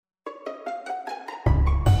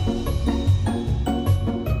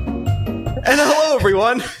And hello,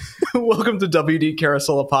 everyone. Welcome to WD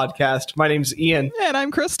Carousel, a podcast. My name's Ian. And I'm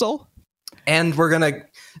Crystal. And we're going to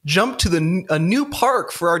jump to a new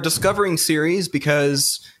park for our Discovering series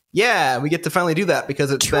because, yeah, we get to finally do that because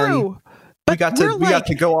it's True. been... We got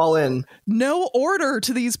to go all in. No order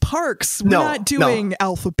to these parks. We're not doing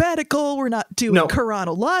alphabetical. We're not doing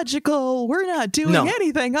chronological. We're not doing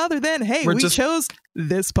anything other than, hey, we chose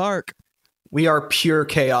this park. We are pure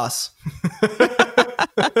chaos.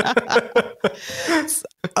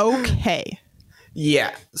 Okay.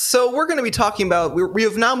 Yeah. So we're going to be talking about, we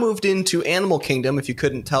have now moved into Animal Kingdom, if you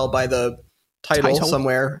couldn't tell by the title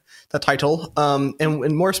somewhere, the title.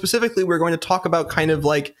 And more specifically, we're going to talk about kind of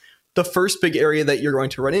like the first big area that you're going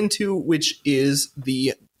to run into, which is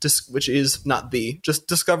just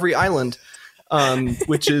Discovery Island.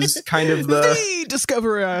 Which is kind of the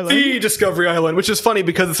Discovery Island. The Discovery Island, which is funny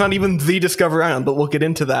because it's not even the Discovery Island, but we'll get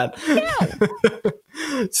into that.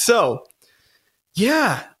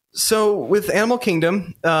 Yeah. So with Animal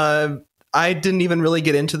Kingdom, I didn't even really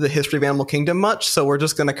get into the history of Animal Kingdom much, so we're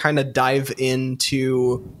just going to kind of dive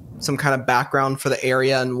into some kind of background for the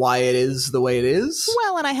area and why it is the way it is.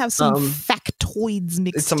 Well, and I have some factoids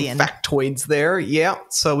mixed in. Some factoids there, yeah.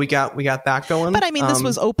 So we got that going. But I mean, this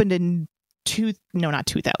was opened in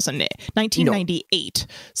 1998.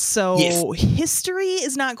 So history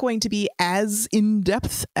is not going to be as in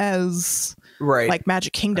depth as like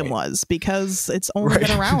Magic Kingdom was, because it's only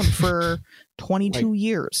been around for 22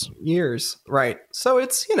 years. Right. So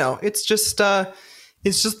it's, it's just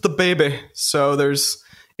the baby. So there's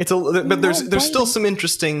still some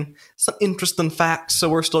interesting facts. So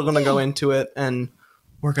we're still going to go into it, and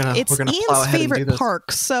we're going to plow Ian's ahead favorite and do this.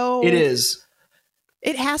 park. So it is.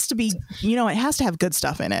 It has to be, it has to have good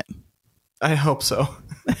stuff in it. I hope so.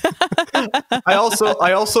 I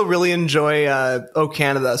also really enjoy O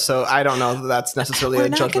Canada, so I don't know that that's necessarily a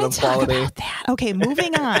judgment of quality. About that. Okay,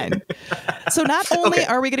 moving on. So not only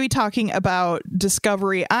are we going to be talking about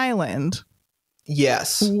Discovery Island.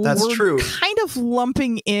 Yes, that's true. Kind of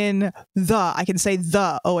lumping in I can say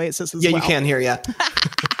the Oasis as well. Yeah, you can hear, yeah.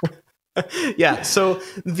 Yeah, so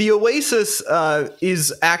the Oasis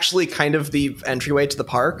is actually kind of the entryway to the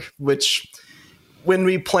park, which when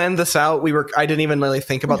we planned this out, I didn't even really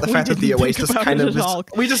think about the fact that the Oasis kind of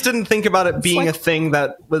we just didn't think about it being a thing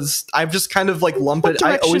that was, I've just kind of like lumped it.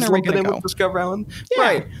 I always lump it in with Discovery Island. Yeah.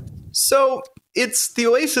 Right. So the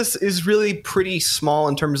Oasis is really pretty small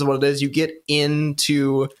in terms of what it is. You get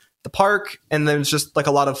into the park and there's just like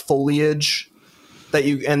a lot of foliage that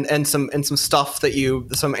you and some stuff that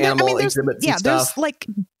some animal exhibits and stuff. There's like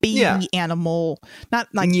baby animal, not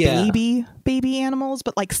like baby animals,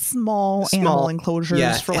 but like small animal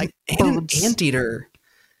enclosures for like birds. An anteater.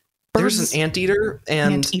 There's an anteater,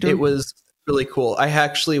 and it was really cool. I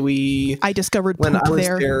discovered poop when I was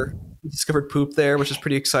there. Discovered poop there, which is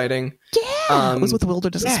pretty exciting. Yeah, it was with the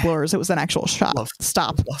Wilderness Explorers. It was an actual stop.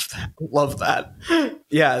 Love that.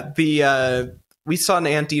 Yeah, we saw an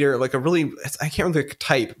anteater, like I can't remember the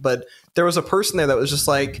type, but there was a person there that was just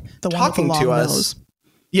like talking to us. Nose.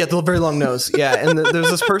 Yeah, the very long nose. Yeah, and there was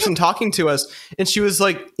this person talking to us, and she was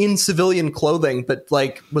like in civilian clothing, but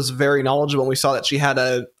like was very knowledgeable. And we saw that she had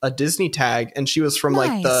a Disney tag, and she was from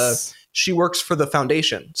she works for the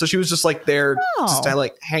foundation, so she was just like there just to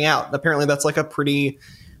like hang out. And apparently, that's like a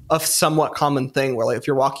somewhat common thing where like if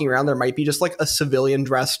you're walking around, there might be just like a civilian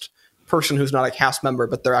dressed person who's not a cast member,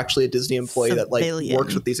 but they're actually a Disney employee that like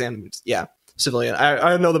works with these animals. Yeah, civilian. I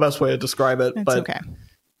don't know the best way to describe it, but okay.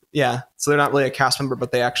 Yeah, so they're not really a cast member,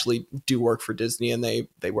 but they actually do work for Disney, and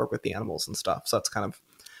they work with the animals and stuff. So that's kind of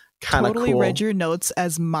totally cool. Read your notes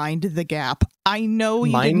as Mind the Gap. I know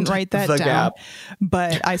you didn't write that down,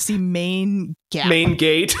 but I see main gap, main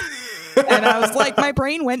gate, and I was like, my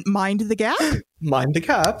brain went Mind the Gap. Mind the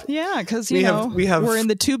Gap. Yeah, because we're in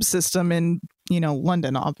the tube system in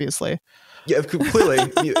London, obviously. Yeah, completely.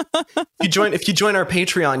 If you join our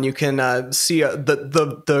Patreon, you can see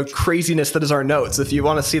the craziness that is our notes. If you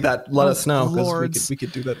want to see that, let us know, because we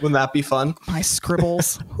could do that. Wouldn't that be fun? My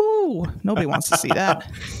scribbles. Whoo, nobody wants to see that.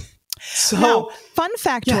 So, now, fun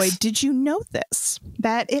factoid: did you know this?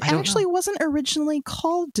 That it actually wasn't originally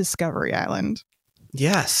called Discovery Island.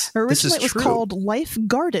 Yes, originally this is it was called Life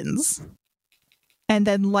Gardens, and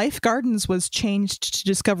then Life Gardens was changed to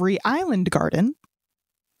Discovery Island Garden,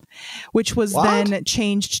 which was then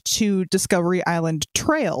changed to Discovery Island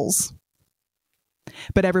Trails.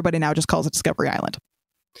 But everybody now just calls it Discovery Island.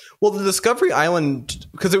 Well, the Discovery Island,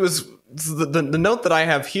 because it was the note that I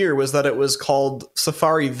have here was that it was called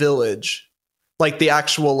Safari Village, like the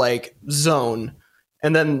actual like zone,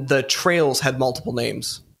 and then the trails had multiple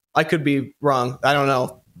names. I could be wrong. I don't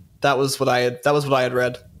know. That was what I had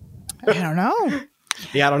read. I don't know.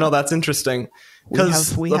 Yeah, I don't know. That's interesting.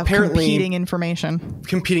 Because we have apparently competing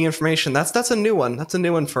information. That's a new one. That's a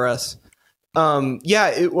new one for us. Yeah,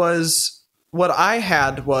 it was what I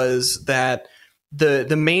had was that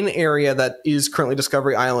the main area that is currently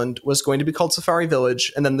Discovery Island was going to be called Safari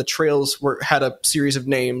Village, and then the trails had a series of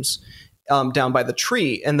names down by the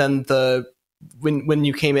tree, and then when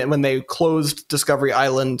you came in, when they closed Discovery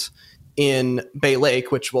Island in Bay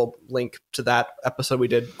Lake, which we'll link to that episode we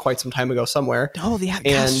did quite some time ago somewhere. Oh,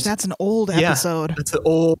 gosh, that's an old episode. Yeah, that's an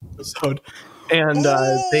old episode. And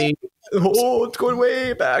it's going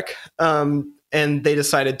way back. And they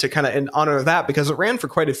decided to kind of in honor of that, because it ran for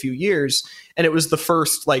quite a few years, and it was the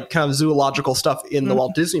first like kind of zoological stuff in the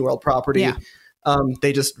Walt Disney World property. Yeah.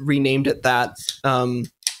 They just renamed it that. And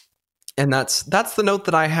that's the note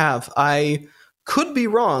that I have. I could be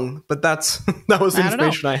wrong, but that was the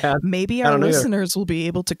information I had. Maybe our listeners will be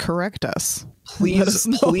able to correct us. Please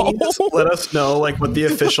let us know like what the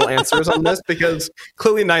official answer is on this, because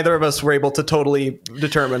clearly neither of us were able to totally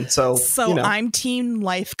determine. So I'm Team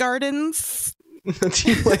Life Gardens.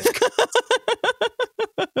 Team Life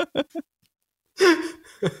Gardens.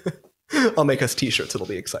 I'll make us t-shirts. It'll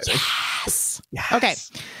be exciting. Yes. Okay.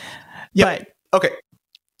 Yeah. Okay.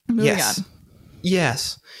 Moving on.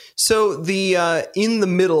 Yes. So the in the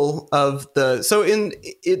middle of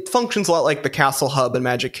it functions a lot like the Castle Hub in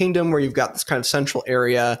Magic Kingdom, where you've got this kind of central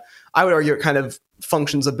area. I would argue it kind of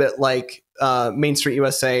functions a bit like Main Street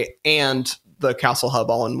USA and the Castle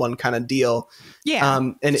Hub all in one kind of deal. Yeah.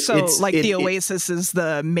 And the Oasis is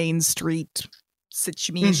the Main Street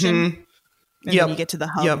situation. Mm-hmm. And then you get to the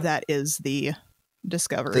hub that is the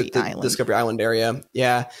Discovery Island. Discovery Island area.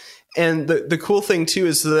 Yeah. And the cool thing too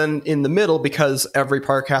is then in the middle, because every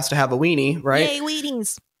park has to have a weenie, right? Yay,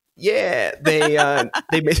 weenies! Yeah, they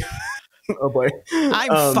made. Oh boy,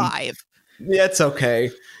 I'm 5. Yeah, it's okay.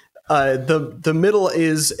 The middle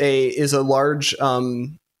is a large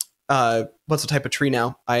what's the type of tree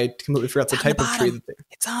now? I completely forgot the type of tree.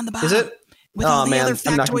 It's on the bottom. Is it? With all the other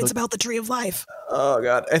factoids about the Tree of Life. Oh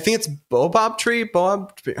god, I think it's Baobab tree.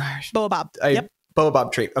 Baobab. Yep.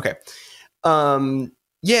 Baobab tree. Okay.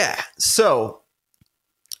 Yeah, so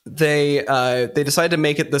they decided to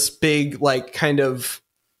make it this big, like, kind of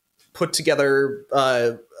put together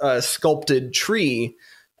sculpted tree.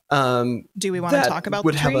 Do we want to talk about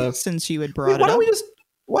the tree since you had brought it up?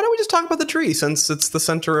 Why don't we just talk about the tree, since it's the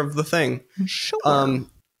center of the thing? Sure.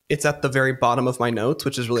 It's at the very bottom of my notes,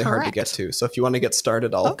 which is really hard to get to. So if you want to get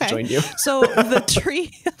started, I'll join you. So the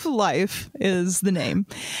Tree of Life is the name.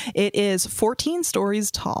 It is 14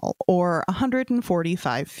 stories tall, or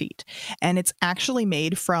 145 feet. And it's actually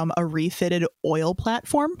made from a refitted oil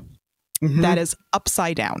platform that is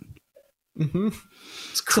upside down. Mm-hmm.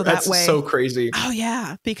 That's so crazy. Oh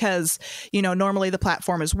yeah, because normally the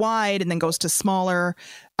platform is wide and then goes to smaller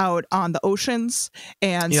out on the oceans,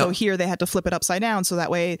 and so here they had to flip it upside down so that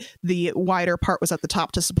way the wider part was at the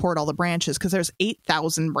top to support all the branches, because there's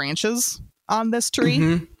 8,000 branches on this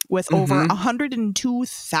tree with over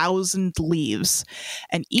 102,000 leaves,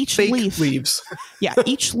 and each leaves.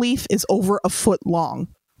 each leaf is over a foot long.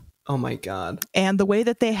 Oh my god. And the way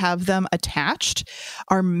that they have them attached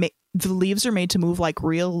the leaves are made to move like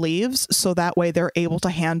real leaves, so that way they're able to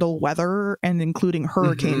handle weather, and including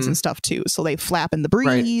hurricanes and stuff too. So they flap in the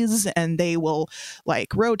breeze, and they will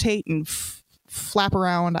like rotate and flap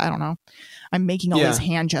around. I don't know. I'm making all these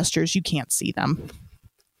hand gestures. You can't see them.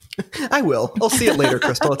 I will. I'll see it later,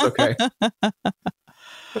 Crystal. It's okay.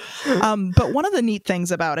 But one of the neat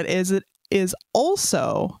things about it is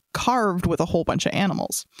also carved with a whole bunch of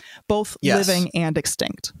animals, both living and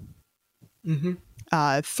extinct.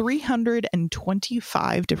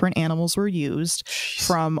 325 different animals were used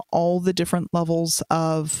from all the different levels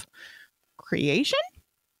of creation.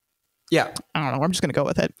 Yeah. I don't know. I'm just going to go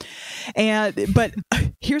with it. But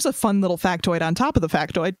here's a fun little factoid on top of the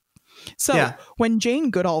factoid. So when Jane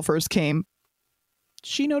Goodall first came,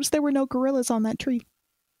 she noticed there were no gorillas on that tree.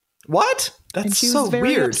 What? That's and she so was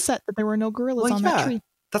very weird. upset that there were no gorillas on that tree.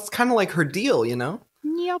 That's kind of like her deal,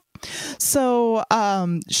 Yep. So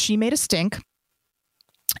she made a stink.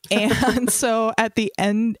 And so at the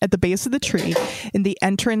base of the tree, in the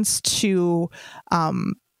entrance to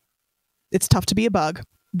It's Tough to Be a Bug,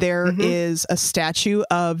 there is a statue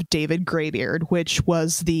of David Greybeard, which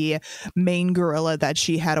was the main gorilla that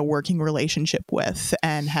she had a working relationship with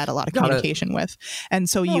and had a lot of communication with. And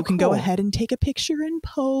so you can go ahead and take a picture and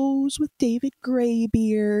pose with David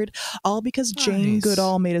Greybeard, all because Jane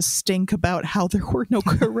Goodall made a stink about how there were no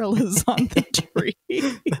gorillas on the tree.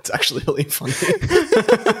 That's actually really funny.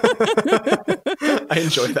 I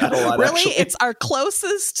enjoy that a lot. Really, actually. it's our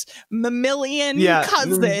closest mammalian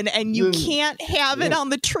cousin, and you can't have it on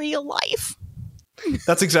the tree of life.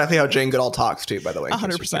 That's exactly how Jane Goodall talks too, by the way.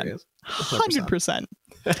 100%. 100%.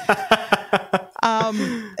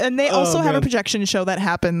 And they also have a projection show that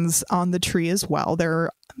happens on the tree as well. There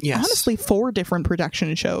are honestly 4 different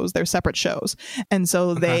projection shows. They're separate shows. And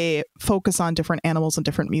so they focus on different animals and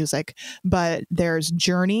different music. But there's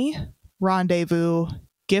Journey, Rendezvous,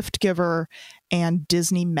 Gift Giver, and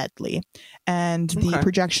Disney Medley. And the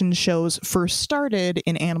projection shows first started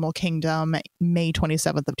in Animal Kingdom May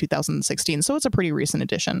 27th of 2016. So it's a pretty recent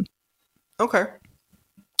addition. Okay.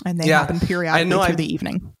 And they happen periodically through the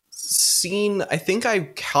evening. I think I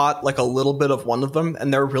caught like a little bit of one of them,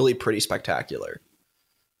 and they're really pretty spectacular.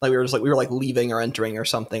 Like we were leaving or entering or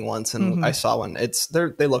something once, and I saw one.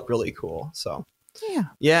 They look really cool. So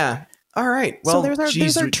yeah. All right. Well, so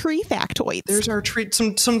there's our tree factoids. There's our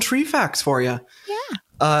some tree facts for you. Yeah.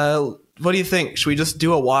 What do you think? Should we just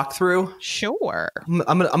do a walkthrough? Sure.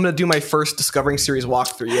 I'm gonna do my first Discovering Series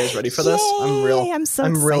walkthrough. You guys ready for this? I'm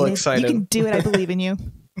real excited. You can do it. I believe in you.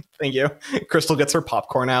 Thank you. Crystal gets her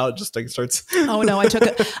popcorn out. Just like starts. Oh no! I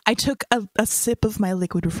took a sip of my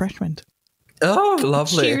liquid refreshment. Oh,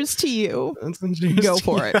 lovely. Cheers to you. Cheers Go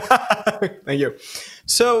for it. Thank you.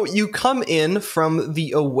 So you come in from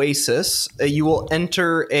the Oasis. You will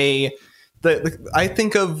enter I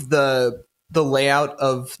think of the layout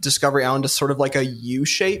of Discovery Island as sort of like a U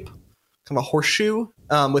shape, kind of a horseshoe,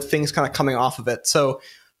 with things kind of coming off of it. So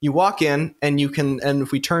you walk in and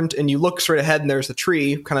if we turned and you look straight ahead and there's a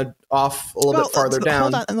tree kind of off a little bit farther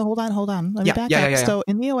down. Hold on. Let me back up. So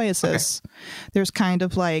in the Oasis, there's kind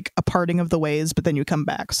of like a parting of the ways, but then you come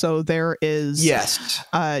back. So there is,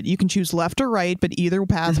 you can choose left or right, but either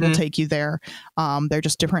path will take you there. They're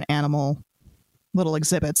just different animal little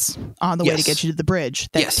exhibits on the way to get you to the bridge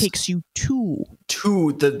that takes you to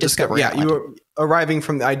the Discovery. Yeah, you were arriving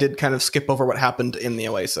from. I did kind of skip over what happened in the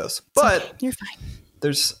Oasis, but you're fine.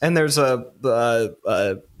 There's a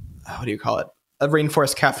what do you call it? A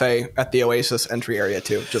rainforest cafe at the Oasis entry area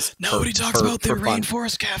too. Just nobody talks about the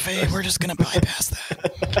rainforest cafe. We're just gonna bypass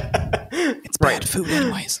that. It's bad food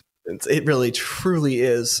anyways. It really truly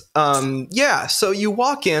is. So you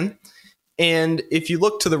walk in, and if you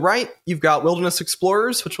look to the right, you've got Wilderness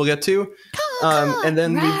Explorers, which we'll get to, and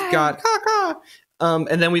then we've got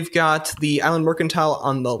and then we've got the Island Mercantile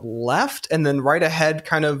on the left, and then right ahead,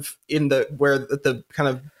 kind of at the kind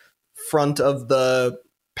of front of the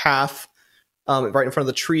path, right in front of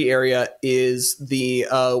the tree area, is the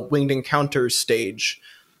Winged Encounters stage,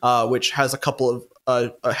 which has a couple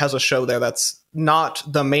of has a show there that's not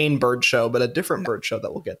the main bird show, but a different bird show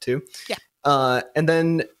that we'll get to. Yeah. And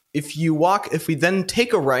then if we then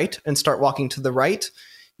take a right and start walking to the right,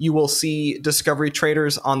 you will see Discovery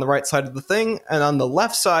Traders on the right side of the thing, and on the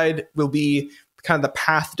left side will be kind of the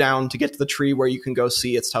path down to get to the tree where you can go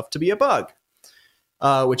see It's Tough to Be a Bug,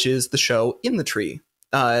 which is the show in the tree.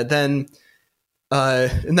 Then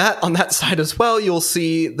on that side as well, you'll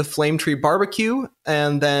see the Flame Tree Barbecue,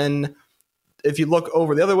 and then if you look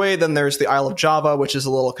over the other way, then there's the Isle of Java, which is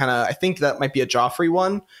a little kind of, I think that might be a Joffrey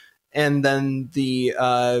one, and then the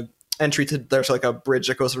entry to, there's like a bridge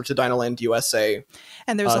that goes over to Dinoland USA,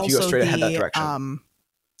 and there's also you go straight ahead that direction.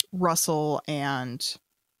 Russell and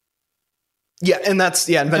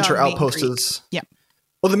Adventure Outpost is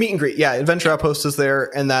the meet and greet. Adventure Outpost is there,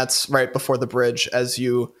 and that's right before the bridge. As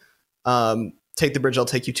you take the bridge, I'll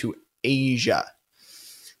take you to Asia,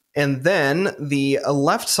 and then the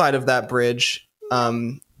left side of that bridge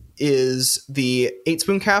is the 8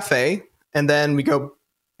 Spoon Cafe, and then we go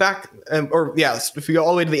back, if we go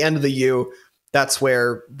all the way to the end of the U, that's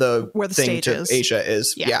where the thing to is. Asia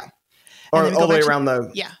is. Or all the way around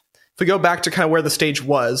if we go back to kind of where the stage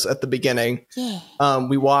was at the beginning,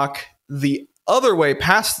 we walk the other way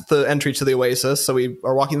past the entry to the Oasis, so we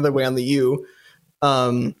are walking the other way on the U,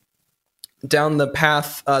 down the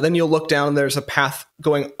path, then you'll look down and there's a path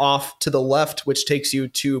going off to the left which takes you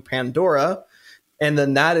to Pandora, and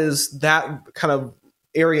then that is that kind of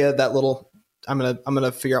area, that little, I'm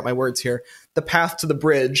gonna figure out my words here. The path to the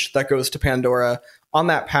bridge that goes to Pandora. On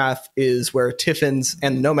that path is where Tiffin's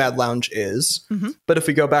and Nomad Lounge is. Mm-hmm. But if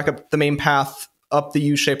we go back up the main path, up the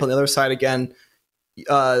U shape on the other side again,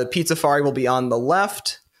 Pizza Safari will be on the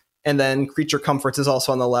left, and then Creature Comforts is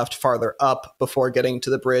also on the left, farther up before getting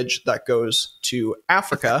to the bridge that goes to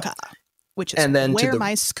Africa, which is where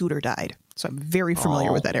my scooter died. So I'm very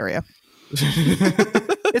familiar with that area.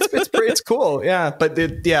 It's cool, yeah. But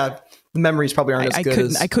the memories probably aren't as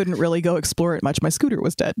good. I couldn't really go explore it much. My scooter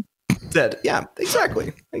was dead. Yeah,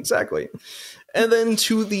 exactly. And then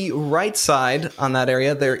to the right side on that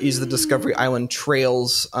area, there is the Discovery Island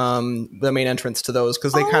trails, the main entrance to those,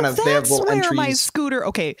 because they they have little entries. My scooter.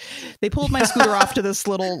 Okay, they pulled my scooter off to this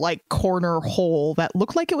little like corner hole that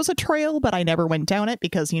looked like it was a trail, but I never went down it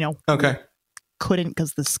because couldn't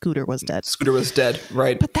because the scooter was dead. Scooter was dead,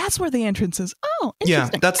 right? But that's where the entrance is. Oh, yeah,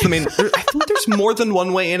 that's the main. I think there's more than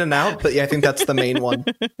one way in and out, but yeah, I think that's the main one.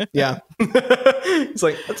 Yeah, it's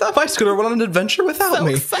like let's have my scooter went on an adventure without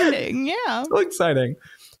me. Exciting, yeah, so exciting.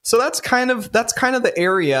 So that's kind of the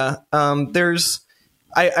area.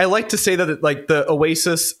 I like to say that like the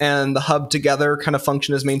Oasis and the hub together kind of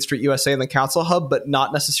function as Main Street USA and the Council hub, but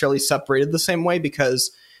not necessarily separated the same way because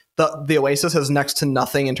the Oasis has next to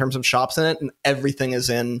nothing in terms of shops in it, and everything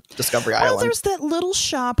is in Discovery Island. There's that little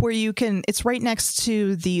shop where you can. It's right next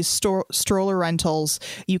to the stroller rentals.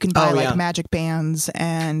 You can buy magic bands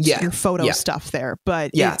and your photo stuff there.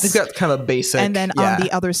 But they've got kind of a basic. And then on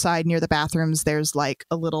the other side near the bathrooms, there's like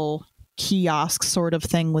a little kiosk sort of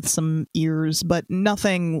thing with some ears, but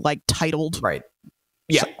nothing like titled. Right.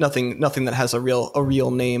 Yeah. So, nothing that has a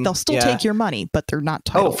real name. They'll still take your money, but they're not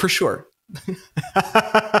titled. Oh, for sure.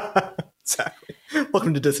 Exactly.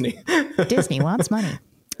 Welcome to Disney. Disney wants money.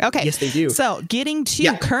 Okay. Yes, they do. So getting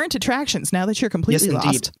to current attractions now that you're completely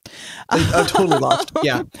lost. Totally lost.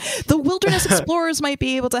 Yeah. The Wilderness Explorers might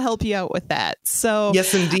be able to help you out with that. So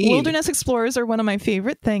yes, indeed. Wilderness Explorers are one of my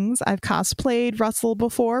favorite things. I've cosplayed Russell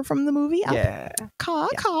before from the movie. Caw.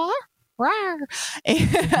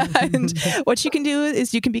 And what you can do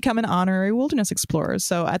is you can become an honorary Wilderness Explorer.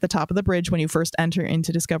 So at the top of the bridge, when you first enter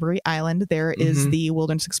into Discovery Island, there is the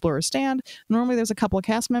Wilderness Explorer stand. Normally there's a couple of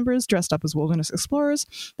cast members dressed up as Wilderness Explorers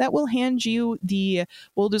that will hand you the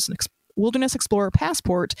Wilderness Explorer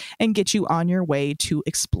passport and get you on your way to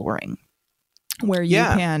exploring, where you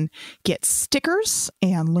can get stickers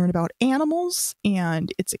and learn about animals,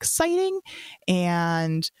 and it's exciting.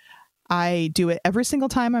 And I do it every single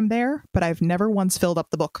time I'm there, but I've never once filled up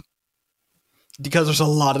the book. Because there's a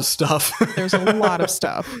lot of stuff. There's a lot of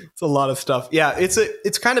stuff. It's a lot of stuff. Yeah,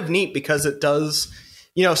 it's kind of neat because it does,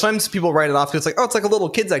 sometimes people write it off because it's like, oh, it's like a little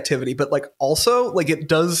kids activity, but like also like it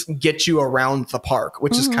does get you around the park,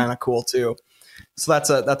 which is kind of cool too. So that's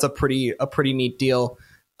a pretty neat deal.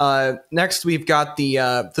 Next we've got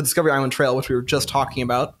the Discovery Island Trail, which we were just talking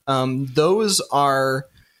about. Those are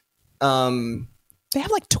they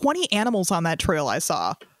have like 20 animals on that trail I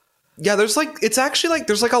saw. Yeah, there's like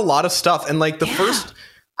a lot of stuff. And like first,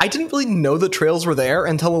 I didn't really know the trails were there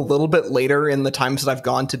until a little bit later in the times that I've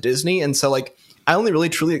gone to Disney. And so like I only really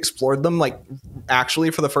truly explored them like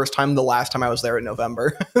actually for the first time the last time I was there in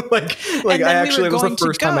November. like I actually was the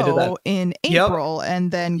first time I did that in April, and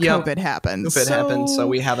then COVID happened. COVID happened, so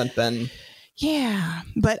we haven't been. Yeah,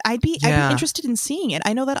 but I'd be interested in seeing it.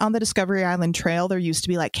 I know that on the Discovery Island Trail there used to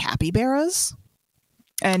be like capybaras.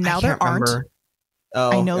 And now there aren't.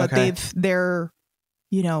 Oh, I know that they're,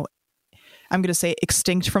 I'm going to say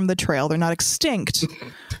extinct from the trail. They're not extinct,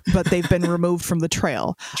 but they've been removed from the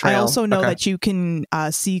trail. I also know that you can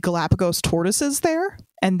see Galapagos tortoises there,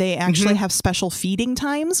 and they actually have special feeding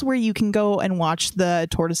times where you can go and watch the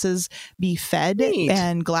tortoises be fed. Neat.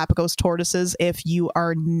 And Galapagos tortoises, if you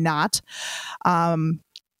are not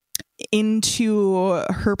into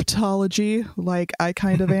herpetology, like I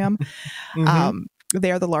kind of am, they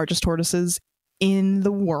are the largest tortoises in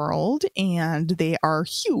the world, and they are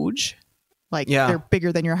huge. Like they're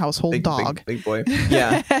bigger than your household dog. Big boy.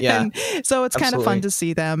 Yeah. Yeah. So it's kind of fun to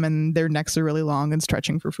see them, and their necks are really long and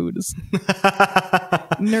stretching for food is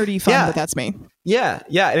nerdy fun, but that's me. Yeah.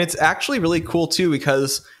 Yeah. And it's actually really cool too,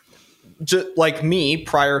 because just like me,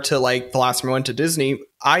 prior to like the last time I went to Disney,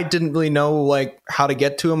 I didn't really know like how to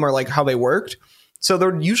get to them or like how they worked. So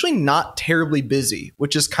they're usually not terribly busy,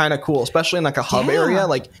 which is kind of cool, especially in like a hub area.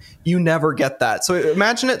 Like you never get that. So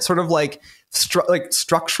imagine it sort of like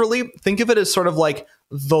structurally, think of it as sort of like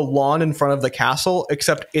the lawn in front of the castle,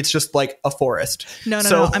 except it's just like a forest. No.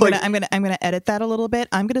 I'm gonna edit that a little bit.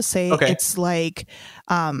 I'm gonna say it's like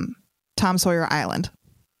Tom Sawyer Island.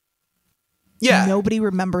 Yeah. Nobody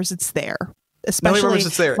remembers it's there. Especially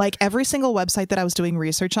like every single website that I was doing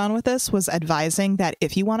research on with this was advising that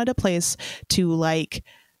if you wanted a place to like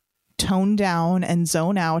tone down and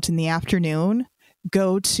zone out in the afternoon,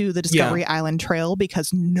 go to the Discovery Island Trail,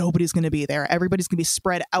 because nobody's going to be there. Everybody's going to be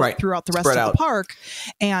spread out throughout the rest of the park,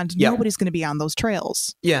 and nobody's going to be on those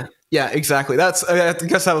trails. Yeah, exactly. I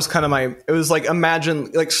guess that was kind of it was like,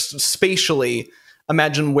 imagine like spatially,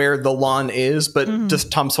 imagine where the lawn is, but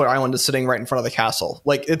just Tom Sawyer Island is sitting right in front of the castle.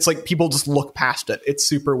 Like it's like people just look past it. It's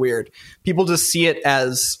super weird. People just see it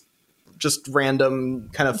as just random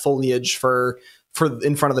kind of foliage for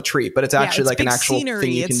in front of the tree, but it's actually like an actual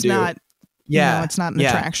thing you can do. Yeah. It's not an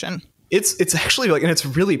attraction. It's actually like, and it's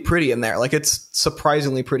really pretty in there. Like, it's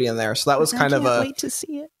surprisingly pretty in there. So that was kind of wait to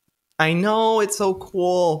see it. I know, it's so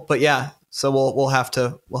cool. But yeah, so we'll have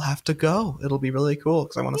to go. It'll be really cool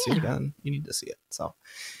because I want to see it again. You need to see it. So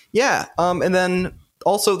yeah. And then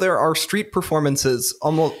also there are street performances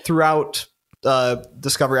almost throughout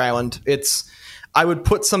Discovery Island. I would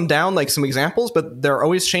put some down, like some examples, but they're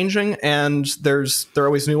always changing, and there are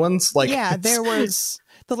always new ones. Like, yeah, there was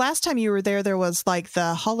the last time you were there. There was like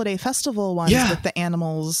the holiday festival ones with the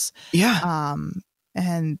animals. Yeah,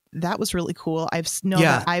 and that was really cool. I've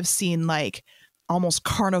seen like almost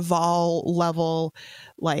carnival level,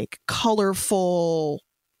 like colorful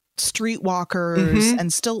streetwalkers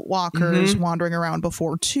and stilt walkers wandering around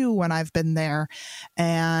before too when I've been there.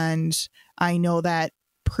 And I know that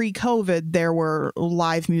pre-COVID there were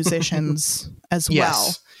live musicians as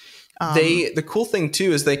well. The cool thing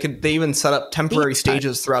too is they even set up temporary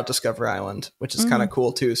stages throughout Discovery Island, which is kind of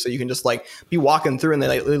cool too. So you can just like be walking through and they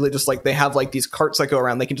like literally just like they have like these carts that go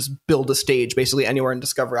around. They can just build a stage basically anywhere in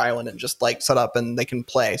Discovery Island and just like set up and they can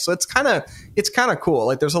play. So it's kind of cool.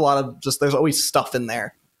 Like there's always stuff in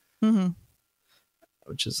there,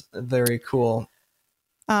 which is very cool.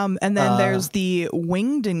 And then there's the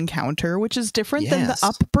winged encounter, which is different than the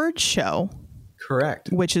Upbird show. Correct.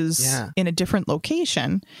 Which is in a different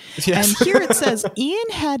location. Yes. And here it says, Ian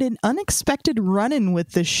had an unexpected run-in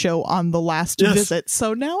with this show on the last visit.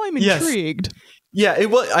 So now I'm intrigued. Yeah, it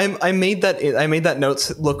was. I made that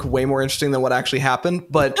notes look way more interesting than what actually happened.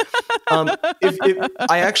 But I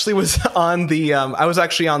actually was on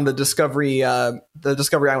the Discovery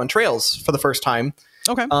Island trails for the first time.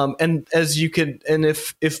 Okay. And as you could, and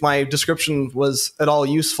if my description was at all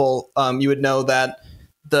useful, you would know that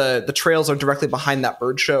the trails are directly behind that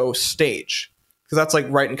bird show stage, because that's like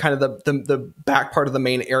right in kind of the back part of the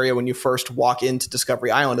main area when you first walk into Discovery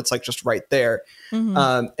Island. It's like just right there.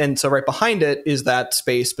 And so right behind it is that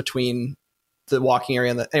space between the walking area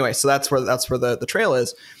and anyway, so that's where the trail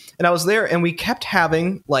is. And I was there and we kept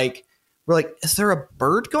having like, we're like, is there a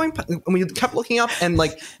bird going? And we kept looking up and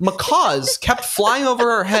like macaws kept flying over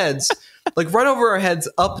our heads, like right over our heads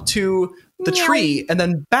up to the tree and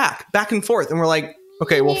then back and forth. And we're like,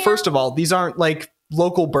 okay, well, first of all, these aren't like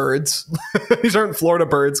local birds. These aren't Florida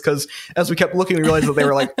birds, because as we kept looking, we realized that they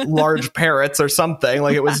were like large parrots or something.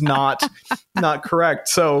 Like it was not correct.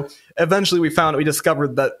 So eventually we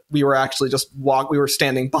discovered that we were actually we were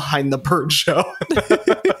standing behind the bird show.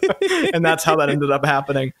 And that's how that ended up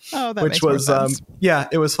happening. Oh, that which makes more was sense.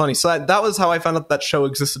 it was funny. So that was how I found out that show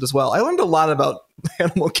existed as well. I learned a lot about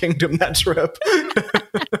Animal Kingdom that trip.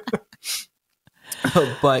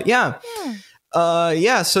 But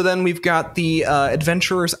so then we've got the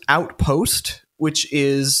Adventurers Outpost, which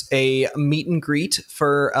is a meet and greet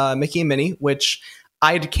for Mickey and Minnie, which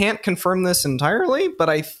I can't confirm this entirely, but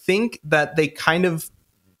I think that they kind of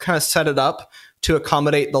set it up to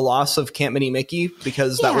accommodate the loss of Camp Minnie Mickey,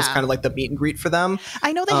 because that was kind of like the meet and greet for them.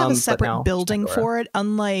 I know they have a separate building for it,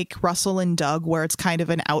 unlike Russell and Doug, where it's kind of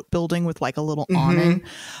an outbuilding with like a little awning.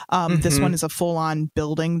 This one is a full-on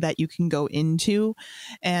building that you can go into,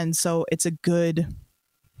 and so it's a good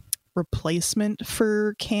replacement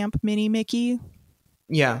for Camp Minnie Mickey.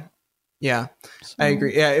 Yeah. So. I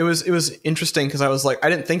agree. Yeah, it was interesting because I was like, I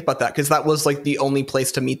didn't think about that, because that was like the only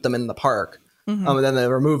place to meet them in the park. And then they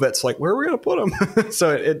remove it. So like, where are we going to put them?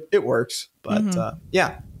 So it works. But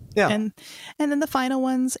yeah. And then the final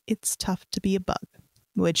ones, It's Tough to Be a Bug,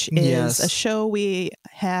 which is a show we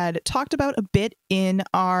had talked about a bit in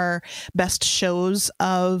our best shows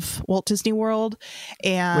of Walt Disney World.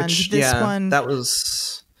 And that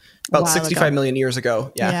was about 65 million years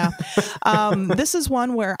ago. Yeah. This is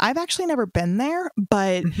one where I've actually never been there,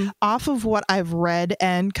 but off of what I've read,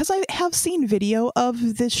 and because I have seen video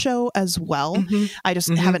of this show as well, I just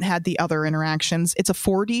haven't had the other interactions. It's a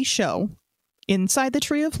 4D show inside the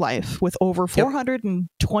Tree of Life with over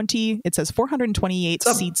 420, it says 428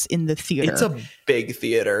 seats in the theater. It's a big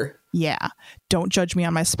theater. Yeah. Don't judge me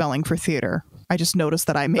on my spelling for theater. I just noticed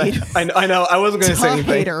that I made. I know. I wasn't going to say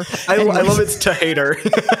anything. I love it's to hater.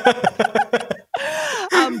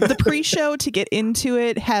 The pre-show to get into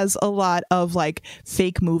it has a lot of like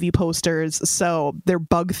fake movie posters. So they're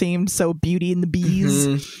bug themed. So Beauty and the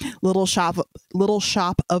Bees, Little Shop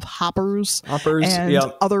of Hoppers,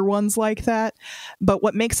 and other ones like that. But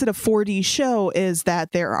what makes it a 4D show is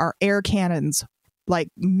that there are air cannons, like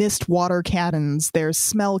mist water cannons, there's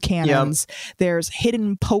smell cannons, there's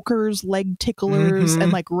hidden pokers, leg ticklers,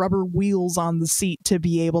 and like rubber wheels on the seat to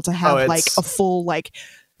be able to have like a full like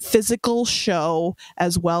physical show,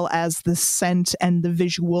 as well as the scent and the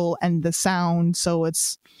visual and the sound. So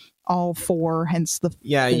it's all four, hence the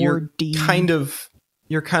 4D.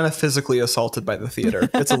 You're kind of physically assaulted by the theater.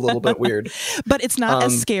 It's a little bit weird. But it's not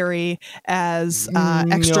as scary as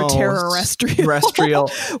Extraterrestrial,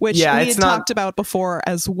 which we had talked about before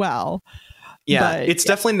as well. Yeah, it's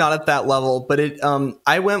definitely not at that level. But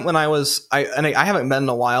I went when I haven't been in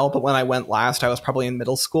a while, but when I went last, I was probably in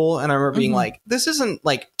middle school. And I remember being like, this isn't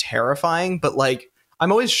like terrifying, but like,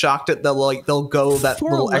 I'm always shocked at they'll go that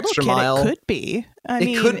for little a extra kid, mile. It could be.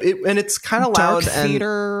 And it's kind of loud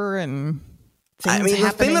theater and things happening.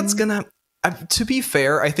 The thing that's gonna, to be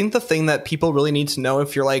fair, I think the thing that people really need to know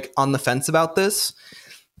if you're like on the fence about this,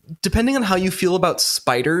 depending on how you feel about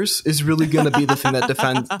spiders, is really going to be the thing that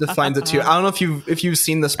defines it too. I don't know if you've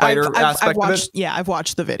seen the spider aspect of it. Yeah, I've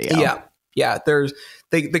watched the video. Yeah.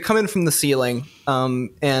 They come in from the ceiling,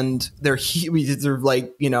 and they're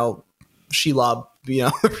like, Shelob,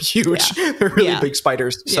 they're huge. Yeah. They're really big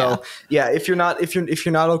spiders. So if you're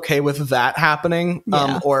not okay with that happening,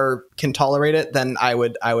 or can tolerate it, then I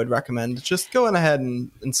would recommend just going ahead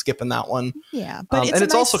and skipping that one. Yeah, but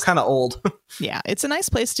it's also kind of old. Yeah, it's a nice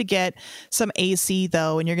place to get some AC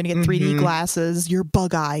though, and you're going to get 3D glasses, your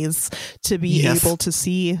bug eyes, to be able to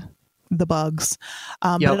see the bugs.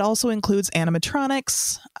 But it also includes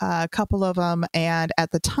animatronics, a couple of them, and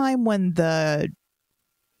at the time when the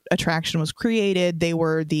attraction was created, they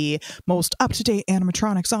were the most up-to-date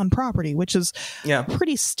animatronics on property, which is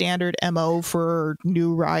pretty standard MO for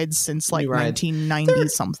new rides since like 1990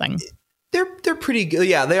 something. They're pretty good.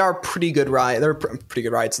 Yeah, they are pretty good rides. They're pretty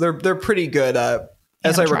good rides. They're pretty good.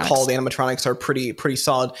 As I recall, the animatronics are pretty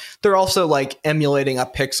solid. They're also like emulating a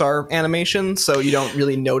Pixar animation, so you don't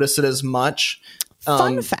really notice it as much.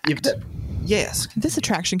 Fun fact. Yes. This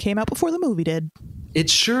attraction came out before the movie did. It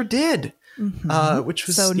sure did. Which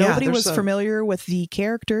was so nobody was familiar with the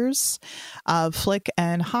characters of Flick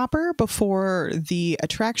and Hopper before the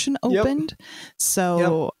attraction opened.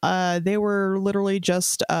 So they were literally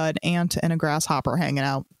just an ant and a grasshopper hanging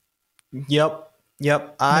out. Yep.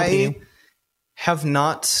 I have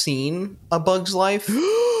not seen A Bug's Life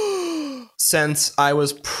since I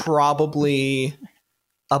was probably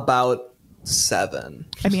about 7.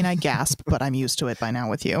 I mean, I gasp, but I'm used to it by now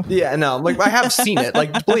with you. Yeah, no, like I have seen it.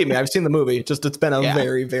 Like, believe me, I've seen the movie. Just it's been a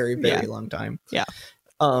very, very, very long time. Yeah.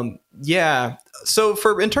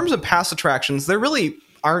 So in terms of past attractions, there really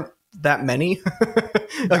aren't that many.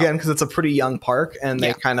 Again, because it's a pretty young park, and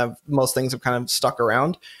they most things have kind of stuck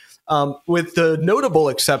around. With the notable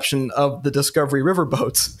exception of the Discovery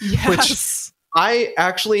Riverboats, which I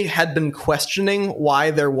actually had been questioning why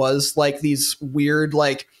there was like these weird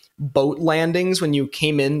like boat landings when you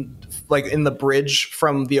came in, like in the bridge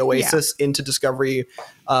from the Oasis into Discovery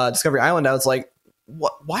Island. I was like,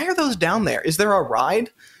 what? Why are those down there? Is there a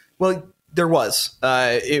ride? Well, there was.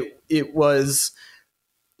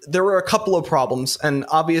 There were a couple of problems, and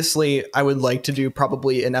obviously I would like to do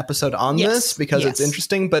probably an episode on this because it's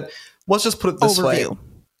interesting, but let's just put it this way.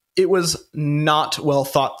 It was not well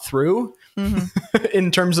thought through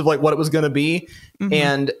in terms of like what it was going to be.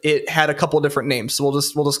 And it had a couple of different names. So we'll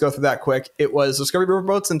just go through that quick. It was Discovery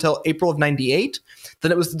Riverboats until April of 98.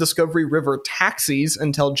 Then it was the Discovery River Taxis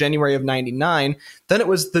until January of 99. Then it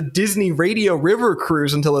was the Disney Radio River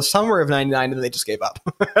Cruise until the summer of 99. And then they just gave up.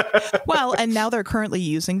 Well, and now they're currently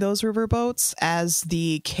using those riverboats as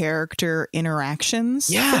the character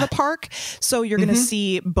interactions for the park. So you're going to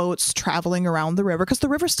see boats traveling around the river because the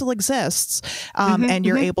river still exists. And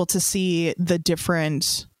you're able to see the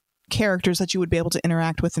different characters that you would be able to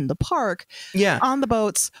interact with in the park on the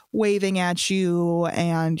boats waving at you,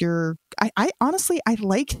 and I honestly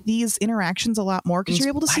like these interactions a lot more because you're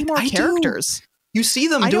able to see more characters. You see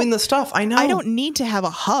them doing the stuff. I know. I don't need to have a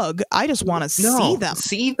hug. I just want to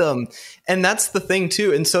see them. And that's the thing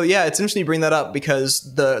too. And so it's interesting you bring that up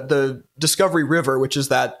because the Discovery River, which is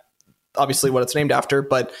that obviously what it's named after,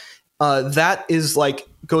 but that is like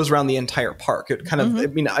goes around the entire park. It kind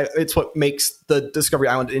of, it's what makes the Discovery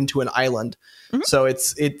Island into an island. So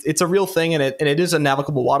it's a real thing, and it is a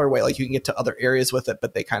navigable waterway. Like you can get to other areas with it,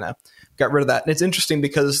 but they kind of got rid of that. And it's interesting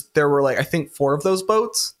because there were like I think 4 of those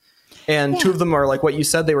boats, and 2 of them are like what you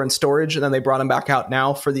said, they were in storage, and then they brought them back out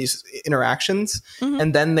now for these interactions.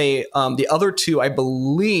 And then they the other 2 I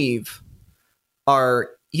believe are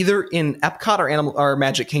either in Epcot or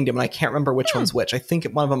Magic Kingdom, and I can't remember which one's which. I think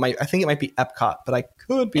one of them might be Epcot, but I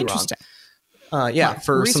could be wrong.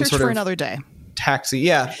 For research some sort for of another day. Taxi,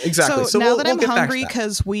 exactly. So now that I'm hungry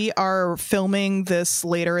because we are filming this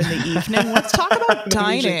later in the evening, let's talk about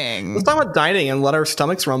dining. Let's talk about dining and let our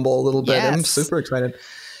stomachs rumble a little bit. I'm super excited.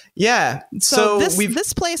 Yeah. So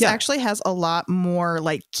this place actually has a lot more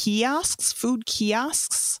like kiosks, food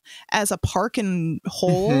kiosks as a park in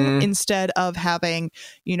whole, instead of having,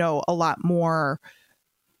 you know, a lot more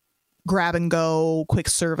grab and go, quick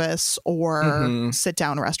service, or sit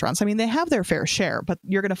down restaurants. I mean, they have their fair share, but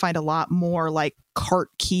you're going to find a lot more like cart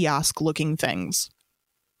kiosk looking things.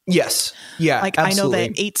 Yes. Yeah. Like absolutely. I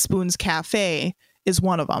know that 8 Spoons Cafe is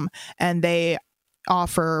one of them, and they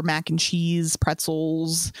offer mac and cheese,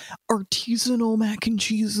 pretzels, artisanal mac and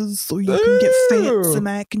cheeses, so you can get fancy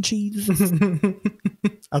mac and cheese.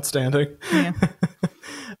 Outstanding. Yeah.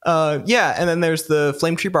 Yeah, and then there's the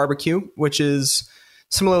Flame Tree Barbecue, which is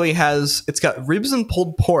similarly it's got ribs and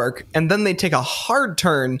pulled pork, and then they take a hard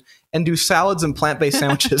turn and do salads and plant-based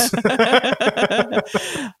sandwiches.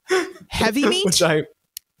 Heavy meat? Which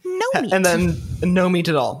no meat. And then no meat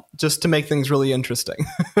at all, just to make things really interesting.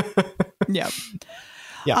 Yeah.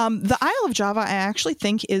 Yeah. The Isle of Java, I actually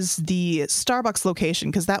think, is the Starbucks location,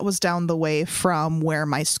 because that was down the way from where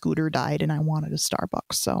my scooter died and I wanted a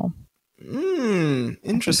Starbucks. So,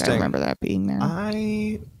 interesting. I remember that being there.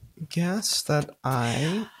 I guess that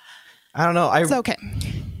I don't know. It's okay.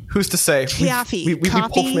 Who's to say? Coffee. We pull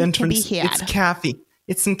from entrance. Can be had. It's coffee.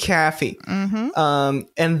 It's some coffee. And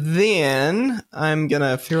then I'm going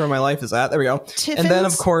to figure where my life is at. There we go. Tiffin's? And then,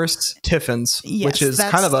 of course, Tiffin's, which is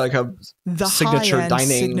kind of like the signature dining.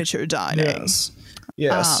 Signature dining.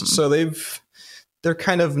 Yes. So they're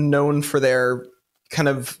kind of known for their kind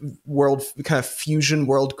of fusion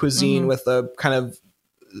world cuisine with a kind of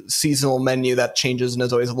seasonal menu that changes and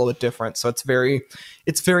is always a little bit different. So it's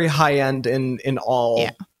very high end in all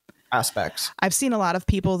aspects. I've seen a lot of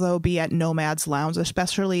people though be at Nomad's Lounge,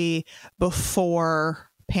 especially before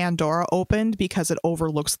Pandora opened, because it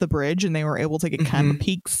overlooks the bridge, and they were able to get kind of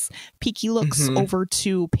peeky looks over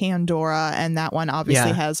to Pandora. And that one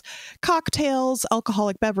obviously has cocktails,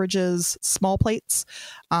 alcoholic beverages, small plates,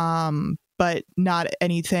 but not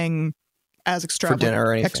anything as extravagant, for dinner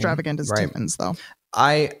or anything. Extravagant as Tiffin's though.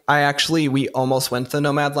 I actually, we almost went to the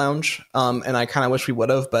Nomad Lounge, and I kind of wish we would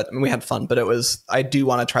have, but we had fun. But I do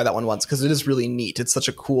want to try that one once, because it is really neat. It's such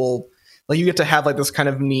a cool, like, you get to have like this kind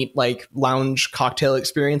of neat like lounge cocktail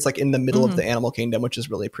experience like in the middle of the animal kingdom, which is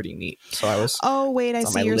really pretty neat. So I was. Oh wait, I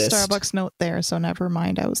see your list. Starbucks note there. So never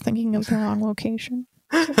mind. I was thinking of the wrong location.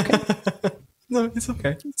 It's okay. No, it's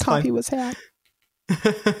okay. It's Coffee fine. was had.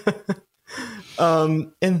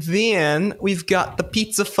 And then we've got the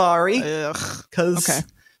Pizzafari,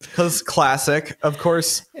 because classic, of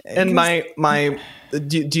course. And my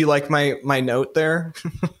do you like my note there?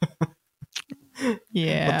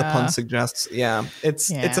 Yeah, what the pun suggests. Yeah, it's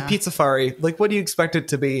a Pizzafari. Like, what do you expect it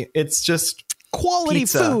to be? It's just quality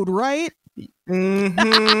pizza. Food, right?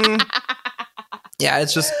 Yeah,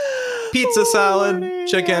 it's just pizza, salad,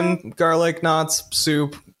 chicken, garlic knots,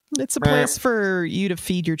 soup. It's a place for you to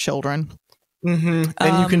feed your children.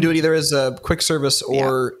 And you can do it either as a quick service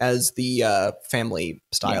or as the family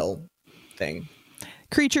style thing.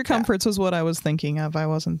 Creature Comforts was what I was thinking of. I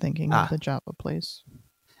wasn't thinking of the Java place.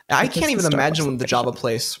 I can't even imagine the Java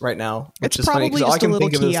place right now. It's probably just a little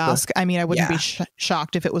kiosk. I mean, I wouldn't be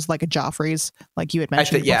shocked if it was like a Joffrey's, like you had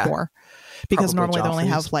mentioned before. Because normally they only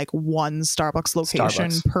have like one Starbucks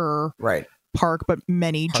location per park, but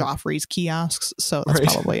many Joffrey's kiosks. So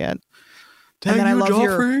that's probably it. And then I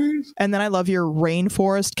love your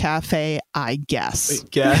Rainforest Cafe, I guess.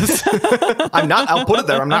 I'll put it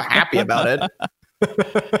there. I'm not happy about it.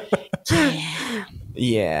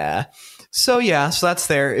 Yeah. So that's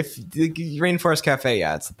there. If the Rainforest Cafe,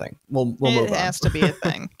 it's a thing. We'll move on. It has to be a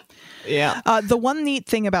thing. Yeah. The one neat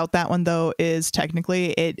thing about that one, though, is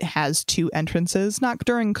technically it has 2 entrances, not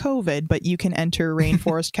during COVID, but you can enter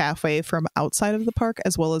Rainforest Cafe from outside of the park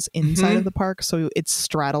as well as inside of the park. So it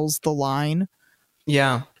straddles the line.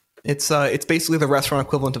 Yeah. It's basically the restaurant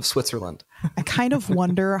equivalent of Switzerland. I kind of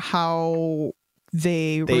wonder how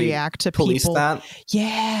they react to police people. That?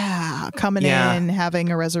 Yeah. Coming in, having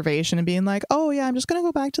a reservation and being like, oh, yeah, I'm just going to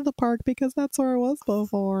go back to the park because that's where I was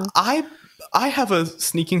before. I have a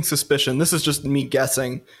sneaking suspicion, this is just me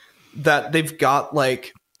guessing, that they've got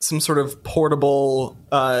like some sort of portable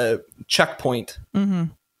checkpoint,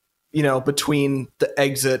 between the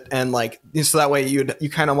exit and like, so that way you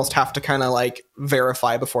kind of almost have to kind of like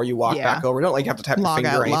verify before you walk back over. You don't like have to tap your finger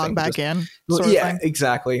or anything. Log back in.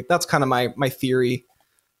 Exactly. That's kind of my theory.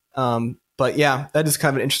 But yeah, that is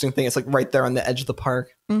kind of an interesting thing. It's like right there on the edge of the park.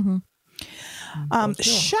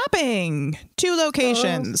 Shopping, 2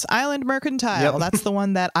 locations. Island Mercantile, that's the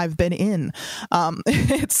one that I've been in.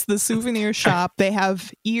 It's the souvenir shop. They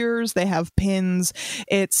have ears, they have pins.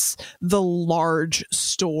 It's the large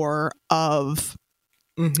store of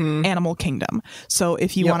Animal Kingdom. So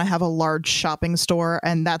if you want to have a large shopping store,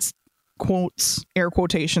 and that's quotes, air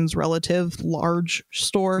quotations, relative large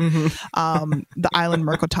store, the Island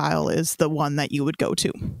Mercantile is the one that you would go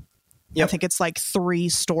to. I think it's like 3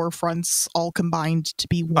 storefronts all combined to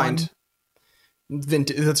be one.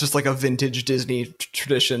 That's just like a vintage Disney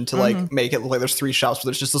tradition to like make it look like there's 3 shops, but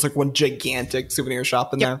there's just this like one gigantic souvenir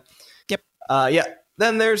shop in there.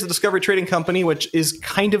 Then there's the Discovery Trading Company, which is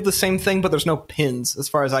kind of the same thing, but there's no pins as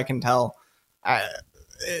far as I can tell.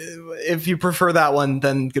 If you prefer that one,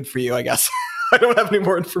 then good for you, I guess. I don't have any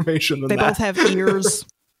more information than that. They both have ears.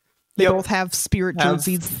 They both have spirit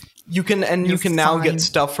jerseys. You can now get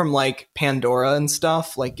stuff from like Pandora and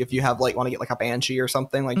stuff. Like if you have like want to get like a Banshee or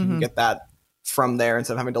something, like you can get that from there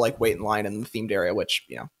instead of having to like wait in line in the themed area, which,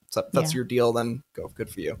 you know, so that's your deal, then good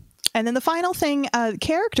for you. And then the final thing,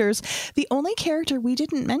 characters. The only character we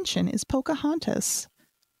didn't mention is Pocahontas.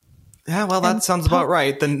 Yeah, well, that sounds about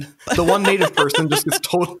right. Then the one native person just gets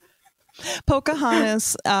told.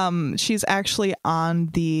 Pocahontas, she's actually on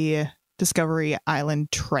the Discovery Island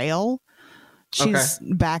Trail. She's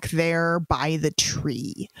back there by the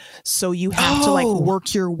tree. So you have to like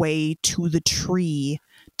work your way to the tree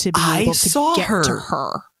to be able to get to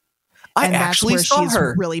her. And that's where she's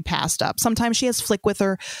really passed up. Sometimes she has Flick with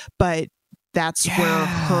her, but that's where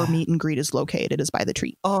her meet and greet is located, is by the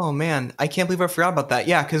tree. Oh man, I can't believe I forgot about that.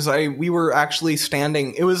 Yeah, because we were actually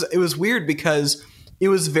standing. It was weird because it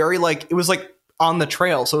was very like it was like on the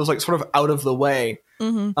trail, so it was like sort of out of the way.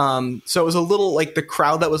 So it was a little like the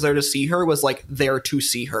crowd that was there to see her was like there to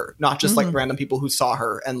see her, not just like random people who saw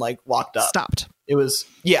her and like walked up. Stopped. It was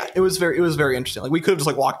very interesting. Like we could have just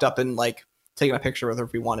like walked up and like taken a picture with her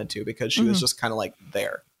if we wanted to, because she was just kind of like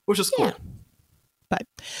there, which is cool. But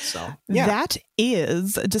that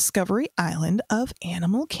is Discovery Island of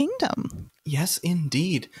Animal Kingdom. Yes,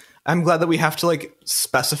 indeed. I'm glad that we have to like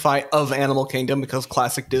specify of Animal Kingdom, because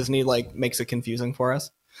classic Disney like makes it confusing for us.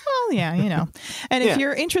 Well, yeah, you know. And if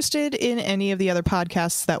you're interested in any of the other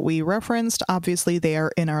podcasts that we referenced, obviously they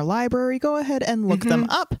are in our library. Go ahead and look them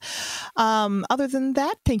up. Other than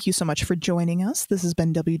that, thank you so much for joining us. This has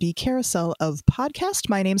been WD Carousel of Podcast.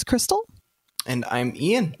 My name's Crystal. And I'm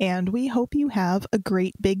Ian. And we hope you have a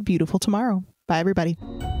great, big, beautiful tomorrow. Bye, everybody.